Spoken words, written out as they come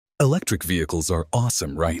Electric vehicles are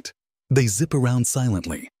awesome, right? They zip around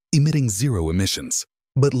silently, emitting zero emissions.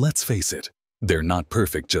 But let's face it, they're not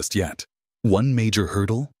perfect just yet. One major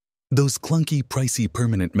hurdle? Those clunky, pricey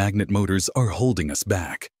permanent magnet motors are holding us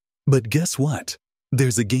back. But guess what?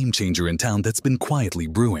 There's a game changer in town that's been quietly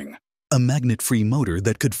brewing. A magnet-free motor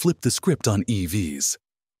that could flip the script on EVs.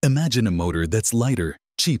 Imagine a motor that's lighter,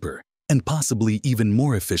 cheaper, and possibly even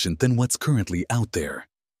more efficient than what's currently out there.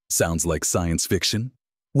 Sounds like science fiction?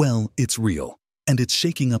 Well, it's real, and it's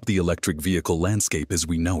shaking up the electric vehicle landscape as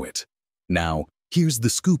we know it. Now, here's the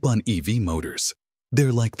scoop on EV motors.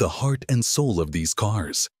 They're like the heart and soul of these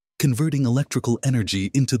cars, converting electrical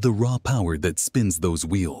energy into the raw power that spins those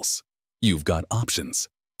wheels. You've got options,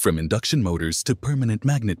 from induction motors to permanent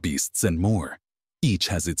magnet beasts and more. Each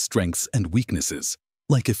has its strengths and weaknesses,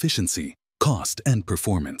 like efficiency, cost, and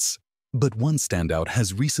performance. But one standout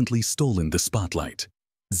has recently stolen the spotlight: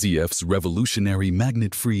 ZF's revolutionary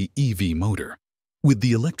magnet-free EV motor. With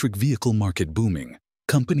the electric vehicle market booming,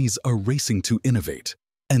 companies are racing to innovate,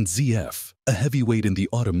 and ZF, a heavyweight in the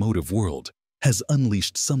automotive world, has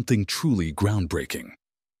unleashed something truly groundbreaking.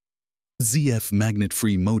 ZF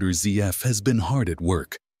magnet-free motor. ZF has been hard at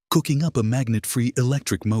work, cooking up a magnet-free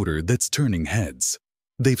electric motor that's turning heads.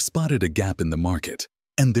 They've spotted a gap in the market,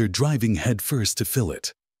 and they're driving headfirst to fill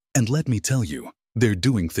it. And let me tell you, they're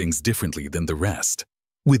doing things differently than the rest.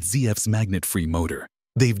 With ZF's magnet-free motor,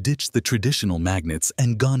 they've ditched the traditional magnets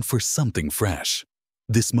and gone for something fresh.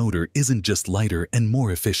 This motor isn't just lighter and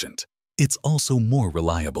more efficient, it's also more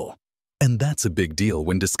reliable. And that's a big deal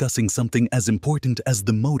when discussing something as important as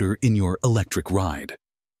the motor in your electric ride.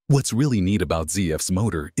 What's really neat about ZF's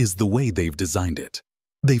motor is the way they've designed it.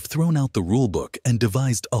 They've thrown out the rulebook and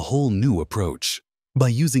devised a whole new approach. By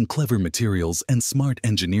using clever materials and smart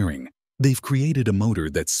engineering, they've created a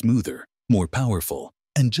motor that's smoother, more powerful,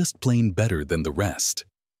 and just plain better than the rest.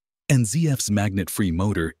 And ZF's magnet-free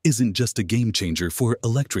motor isn't just a game-changer for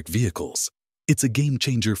electric vehicles. It's a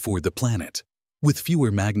game-changer for the planet. With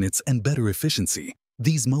fewer magnets and better efficiency,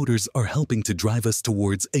 these motors are helping to drive us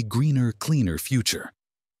towards a greener, cleaner future.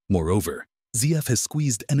 Moreover, ZF has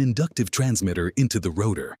squeezed an inductive transmitter into the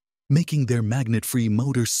rotor, making their magnet-free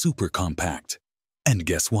motor super compact. And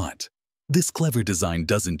guess what? This clever design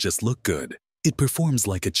doesn't just look good, it performs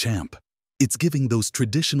like a champ. It's giving those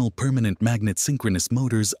traditional permanent magnet synchronous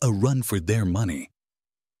motors a run for their money.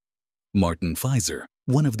 Martin Feiser,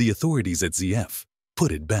 one of the authorities at ZF,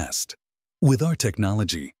 put it best: "With our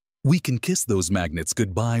technology, we can kiss those magnets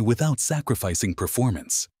goodbye without sacrificing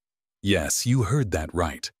performance." Yes, you heard that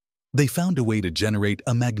right. They found a way to generate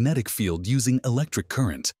a magnetic field using electric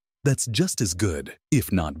current that's just as good,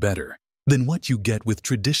 if not better, than what you get with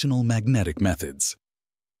traditional magnetic methods.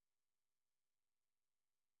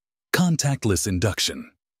 Contactless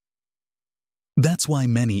induction. That's why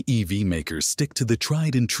many EV makers stick to the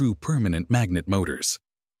tried-and-true permanent magnet motors.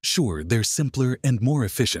 Sure, they're simpler and more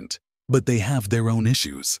efficient, but they have their own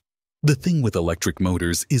issues. The thing with electric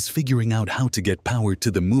motors is figuring out how to get power to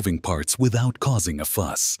the moving parts without causing a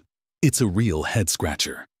fuss. It's a real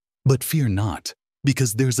head-scratcher. But fear not,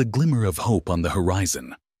 because there's a glimmer of hope on the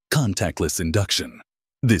horizon: contactless induction.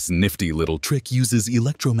 This nifty little trick uses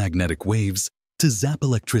electromagnetic waves to zap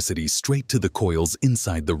electricity straight to the coils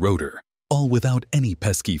inside the rotor, all without any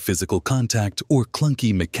pesky physical contact or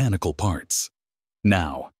clunky mechanical parts.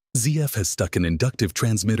 Now, ZF has stuck an inductive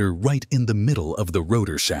transmitter right in the middle of the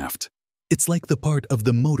rotor shaft. It's like the part of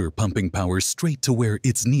the motor pumping power straight to where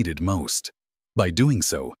it's needed most. By doing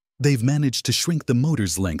so, they've managed to shrink the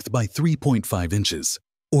motor's length by 3.5 inches,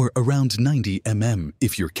 or around 90 mm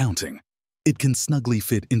if you're counting. It can snugly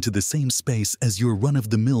fit into the same space as your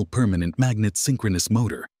run-of-the-mill permanent magnet synchronous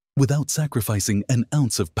motor without sacrificing an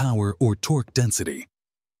ounce of power or torque density.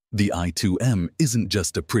 The i2M isn't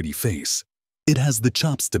just a pretty face. It has the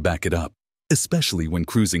chops to back it up, especially when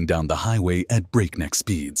cruising down the highway at breakneck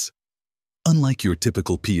speeds. Unlike your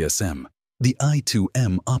typical PSM, the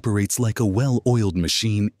i2M operates like a well-oiled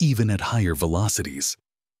machine even at higher velocities.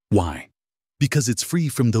 Why? Because it's free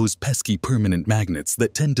from those pesky permanent magnets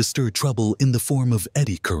that tend to stir trouble in the form of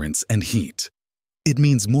eddy currents and heat. It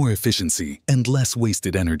means more efficiency and less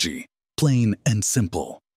wasted energy, plain and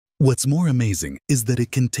simple. What's more amazing is that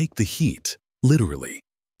it can take the heat, literally.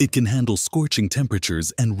 It can handle scorching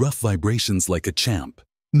temperatures and rough vibrations like a champ,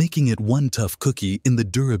 making it one tough cookie in the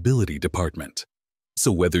durability department.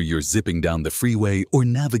 So whether you're zipping down the freeway or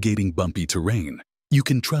navigating bumpy terrain, you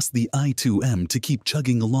can trust the i2M to keep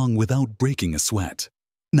chugging along without breaking a sweat.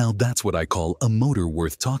 Now that's what I call a motor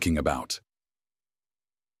worth talking about.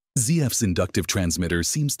 ZF's inductive transmitter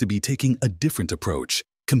seems to be taking a different approach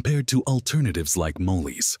compared to alternatives like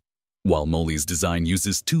Moly's. While Moly's design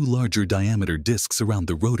uses two larger diameter discs around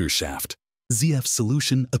the rotor shaft, ZF's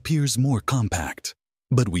solution appears more compact.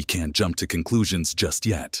 But we can't jump to conclusions just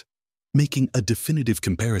yet. Making a definitive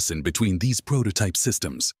comparison between these prototype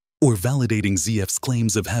systems, or validating ZF's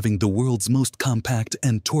claims of having the world's most compact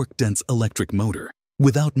and torque-dense electric motor,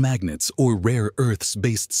 without magnets or rare earths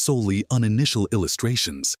based solely on initial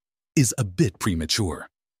illustrations, is a bit premature.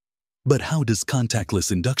 But how does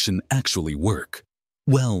contactless induction actually work?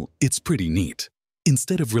 Well, it's pretty neat.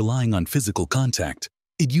 Instead of relying on physical contact,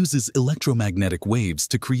 it uses electromagnetic waves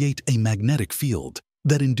to create a magnetic field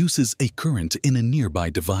that induces a current in a nearby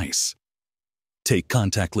device. Take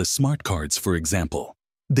contactless smart cards, for example.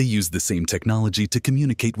 They use the same technology to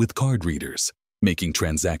communicate with card readers, making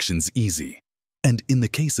transactions easy. And in the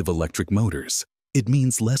case of electric motors, it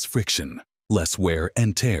means less friction, less wear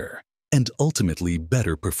and tear, and ultimately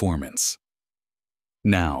better performance.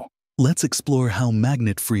 Now, let's explore how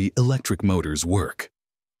magnet-free electric motors work.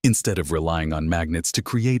 Instead of relying on magnets to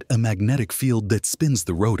create a magnetic field that spins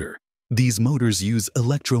the rotor, these motors use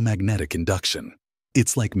electromagnetic induction.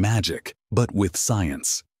 It's like magic, but with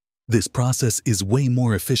science. This process is way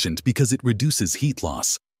more efficient because it reduces heat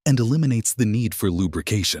loss and eliminates the need for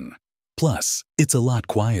lubrication. Plus, it's a lot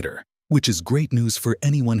quieter, which is great news for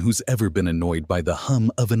anyone who's ever been annoyed by the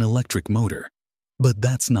hum of an electric motor. But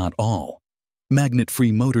that's not all.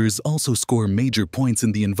 Magnet-free motors also score major points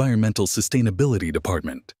in the environmental sustainability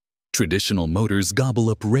department. Traditional motors gobble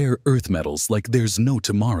up rare earth metals like there's no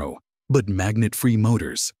tomorrow, but magnet-free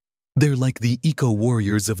motors, they're like the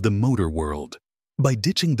eco-warriors of the motor world. By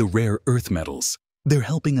ditching the rare earth metals, they're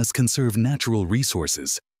helping us conserve natural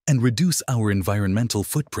resources and reduce our environmental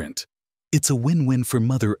footprint. It's a win-win for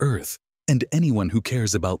Mother Earth and anyone who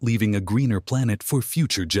cares about leaving a greener planet for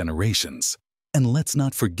future generations. And let's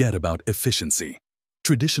not forget about efficiency.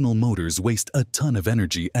 Traditional motors waste a ton of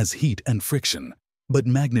energy as heat and friction, but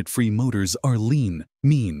magnet-free motors are lean,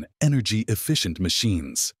 mean, energy-efficient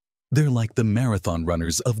machines. They're like the marathon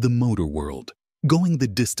runners of the motor world, going the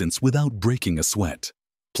distance without breaking a sweat.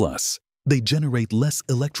 Plus, they generate less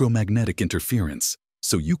electromagnetic interference,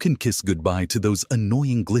 so you can kiss goodbye to those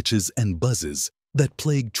annoying glitches and buzzes that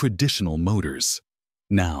plague traditional motors.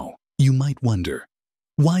 Now, you might wonder,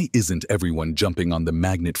 why isn't everyone jumping on the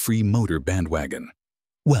magnet-free motor bandwagon?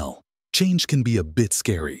 Well, change can be a bit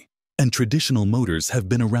scary, and traditional motors have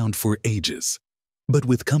been around for ages. But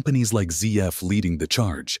with companies like ZF leading the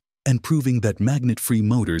charge and proving that magnet-free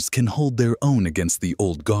motors can hold their own against the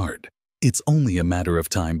old guard, it's only a matter of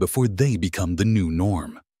time before they become the new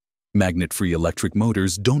norm. Magnet-free electric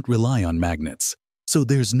motors don't rely on magnets, so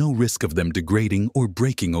there's no risk of them degrading or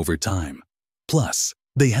breaking over time. Plus,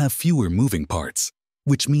 they have fewer moving parts,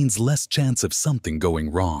 which means less chance of something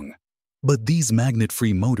going wrong. But these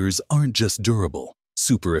magnet-free motors aren't just durable,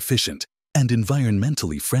 super efficient, and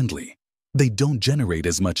environmentally friendly. They don't generate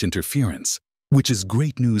as much interference, which is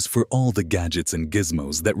great news for all the gadgets and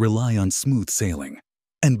gizmos that rely on smooth sailing.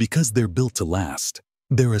 And because they're built to last,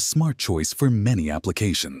 they're a smart choice for many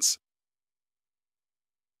applications.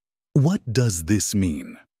 What does this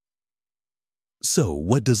mean? So,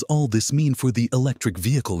 what does all this mean for the electric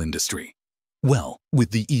vehicle industry? Well,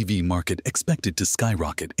 with the EV market expected to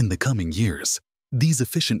skyrocket in the coming years, these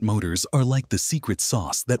efficient motors are like the secret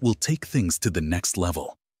sauce that will take things to the next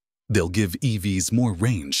level. They'll give EVs more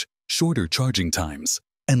range, shorter charging times,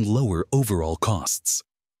 and lower overall costs.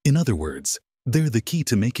 In other words, they're the key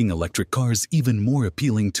to making electric cars even more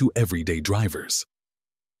appealing to everyday drivers.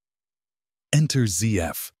 Enter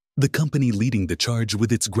ZF, the company leading the charge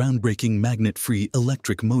with its groundbreaking magnet-free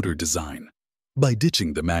electric motor design. By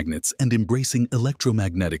ditching the magnets and embracing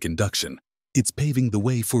electromagnetic induction, it's paving the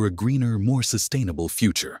way for a greener, more sustainable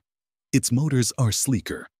future. Its motors are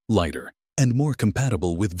sleeker, lighter, and more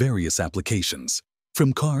compatible with various applications,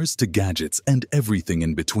 from cars to gadgets and everything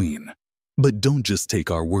in between. But don't just take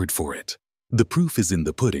our word for it. The proof is in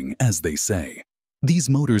the pudding, as they say. These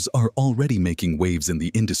motors are already making waves in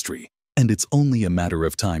the industry, and it's only a matter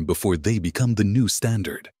of time before they become the new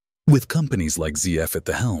standard. With companies like ZF at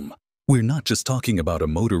the helm, we're not just talking about a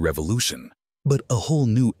motor revolution, but a whole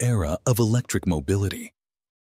new era of electric mobility.